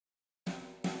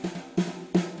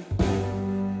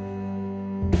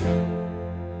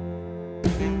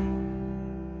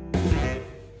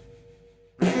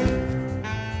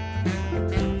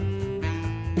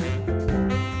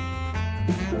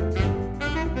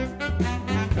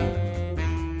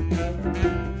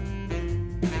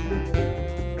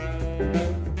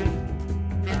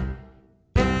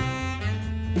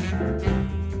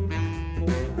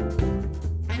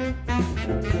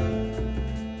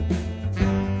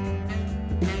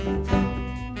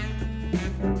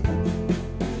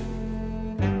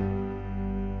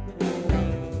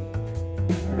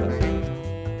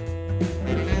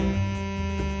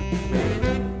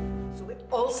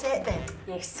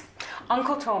Yes.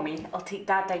 Uncle Tommy will take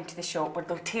Dad down to the shop where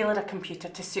they'll tailor a computer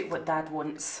to suit what Dad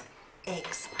wants.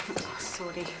 Excellent. Oh,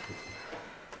 sorry.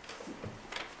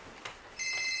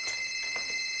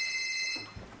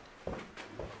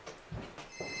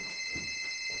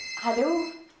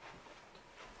 Hello?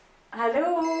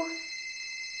 Hello?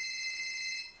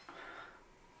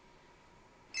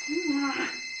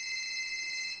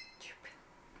 Stupid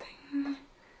thing.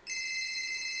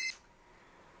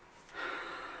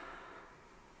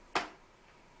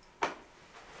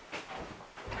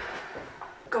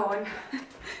 Gone.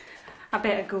 I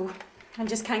better go. I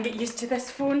just can't get used to this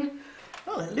phone.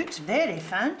 Well, it looks very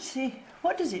fancy.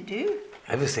 What does it do?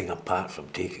 Everything apart from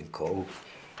taking calls.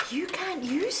 You can't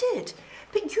use it.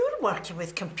 But you're working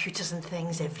with computers and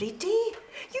things every day.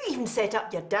 You even set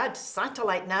up your dad's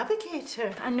satellite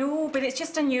navigator. I know, but it's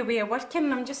just a new way of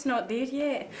working. I'm just not there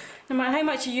yet. No matter how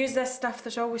much you use this stuff,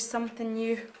 there's always something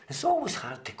new. It's always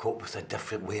hard to cope with a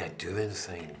different way of doing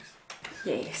things.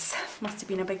 Yes, must have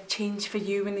been a big change for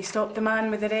you when they stopped the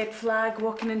man with the red flag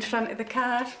walking in front of the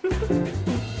car. For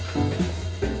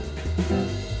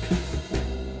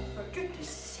goodness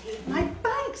sake, my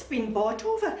bank's been bought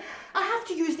over. I have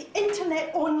to use the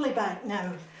internet-only bank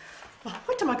now. Well,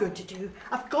 what am I going to do?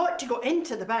 I've got to go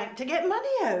into the bank to get money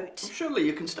out. Well, surely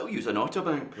you can still use an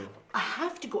autobank, though. I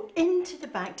have to go into the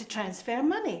bank to transfer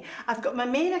money. I've got my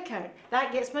main account.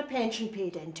 That gets my pension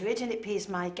paid into it and it pays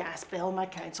my gas bill, my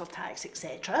council tax,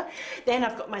 etc. Then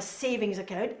I've got my savings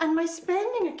account and my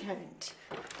spending account.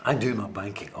 I do my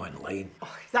banking online.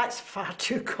 Oh, that's far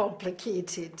too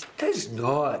complicated. It is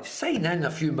not. Sign in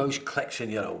a few mouse clicks and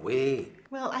you're away.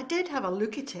 Well, I did have a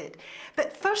look at it,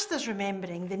 but first there's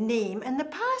remembering the name and the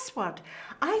password.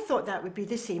 I thought that would be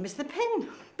the same as the PIN,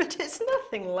 but it's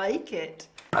nothing like it.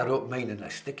 I wrote mine in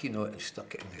a sticky note and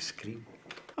stuck it in the screen.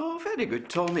 Oh, very good,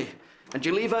 Tommy. And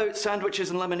you leave out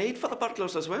sandwiches and lemonade for the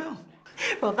burglars as well?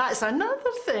 Well, that's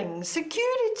another thing,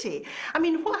 security. I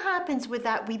mean, what happens with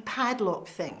that wee padlock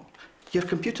thing? Your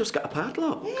computer's got a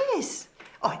padlock? Yes.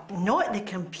 Oh, not the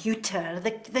computer,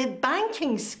 the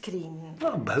banking screen.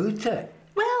 What about it?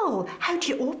 Well, how do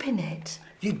you open it?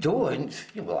 You don't.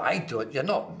 Well, I don't. You're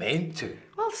not meant to.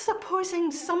 Well,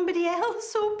 supposing somebody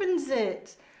else opens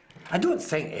it. I don't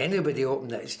think anybody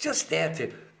opened it. It's just there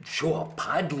to show a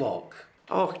padlock.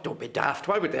 Oh, don't be daft.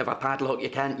 Why would they have a padlock you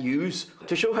can't use?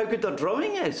 To show how good their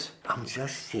drawing is. I'm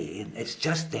just saying, it's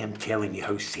just them telling you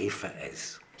how safe it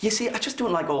is. You see, I just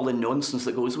don't like all the nonsense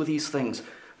that goes with these things.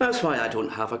 That's why I don't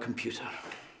have a computer.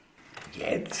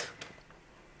 Yet.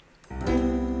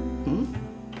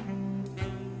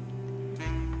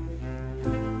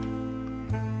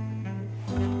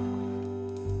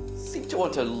 Seem to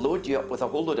want to load you up with a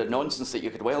whole load of nonsense that you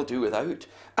could well do without.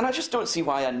 And I just don't see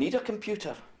why I need a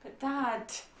computer. But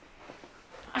Dad,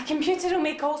 a computer will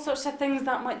make all sorts of things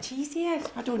that much easier.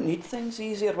 I don't need things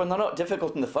easier when they're not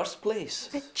difficult in the first place.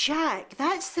 But Jack,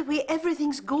 that's the way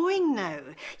everything's going now.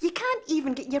 You can't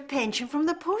even get your pension from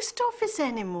the post office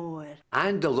anymore.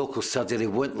 And the local surgery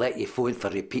won't let you phone for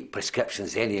repeat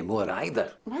prescriptions anymore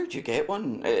either. How do you get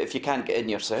one if you can't get in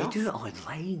yourself? You do it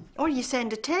online. Or you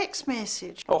send a text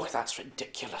message. Oh, that's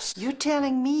ridiculous. You're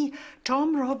telling me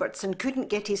Tom Robertson couldn't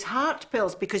get his heart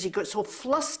pills because he got so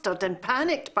flustered and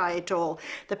panicked by it all.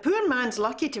 The poor man's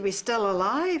lucky to be still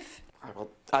alive. Well,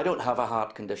 I don't have a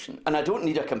heart condition, and I don't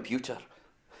need a computer.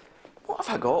 What if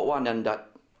I got one and I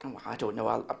don't know,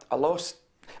 I lost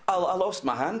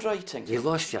my handwriting. You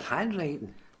lost your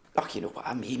handwriting? Oh, you know what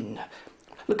I mean.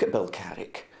 Look at Bill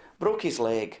Carrick. Broke his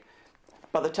leg.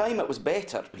 By the time it was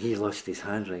better... He lost his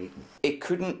handwriting. He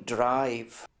couldn't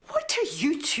drive. What are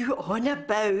you two on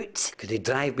about? Could he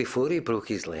drive before he broke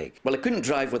his leg? Well, he couldn't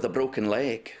drive with a broken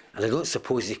leg. And I don't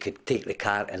suppose he could take the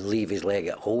car and leave his leg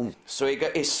at home. So he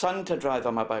got his son to drive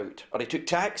him about, or he took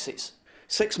taxis.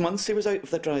 6 months he was out of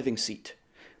the driving seat.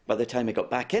 By the time he got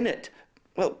back in it,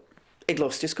 well, he'd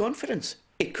lost his confidence.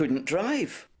 He couldn't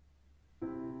drive.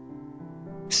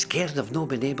 Scared of not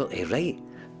being able to write?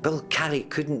 Bill Carrick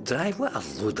couldn't drive? What a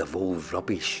load of old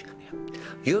rubbish.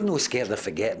 You're no scared of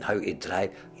forgetting how to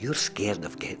drive. You're scared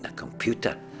of getting a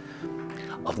computer,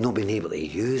 of not being able to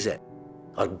use it,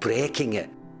 or breaking it,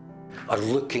 or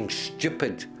looking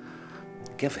stupid.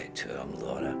 Give it to him,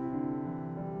 Laura.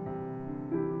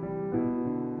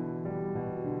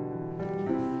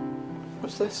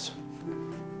 What's this?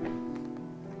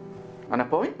 An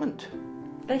appointment?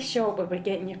 This shop where we're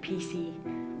getting your PC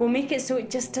will make it so it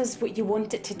just does what you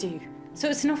want it to do. So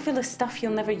it's not full of stuff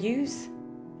you'll never use.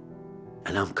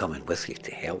 And I'm coming with you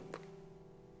to help.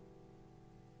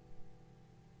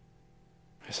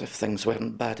 As if things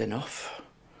weren't bad enough.